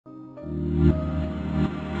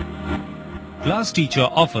Class Teacher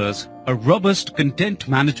offers a robust content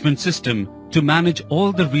management system to manage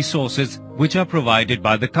all the resources which are provided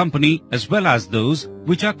by the company as well as those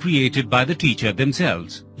which are created by the teacher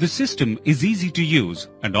themselves. The system is easy to use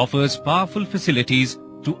and offers powerful facilities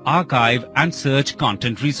to archive and search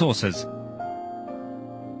content resources.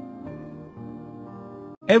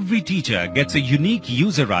 Every teacher gets a unique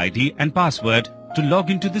user ID and password to log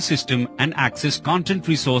into the system and access content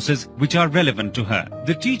resources which are relevant to her.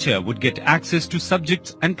 The teacher would get access to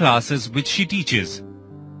subjects and classes which she teaches.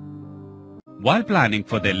 While planning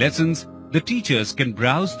for their lessons, the teachers can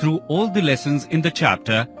browse through all the lessons in the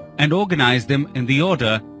chapter and organize them in the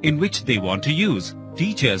order in which they want to use.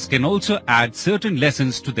 Teachers can also add certain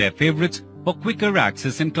lessons to their favorites for quicker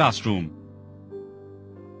access in classroom.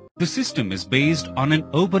 The system is based on an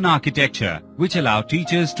open architecture which allows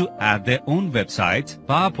teachers to add their own websites,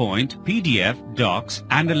 PowerPoint, PDF, docs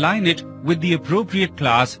and align it with the appropriate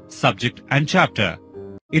class, subject and chapter.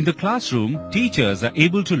 In the classroom, teachers are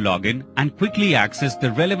able to log in and quickly access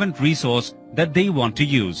the relevant resource that they want to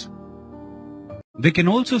use. They can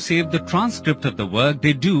also save the transcript of the work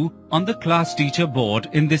they do on the Class Teacher board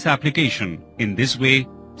in this application. In this way,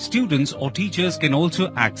 students or teachers can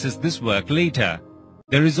also access this work later.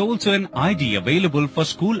 There is also an ID available for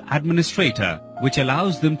school administrator, which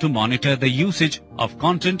allows them to monitor the usage of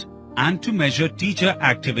content and to measure teacher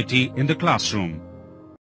activity in the classroom.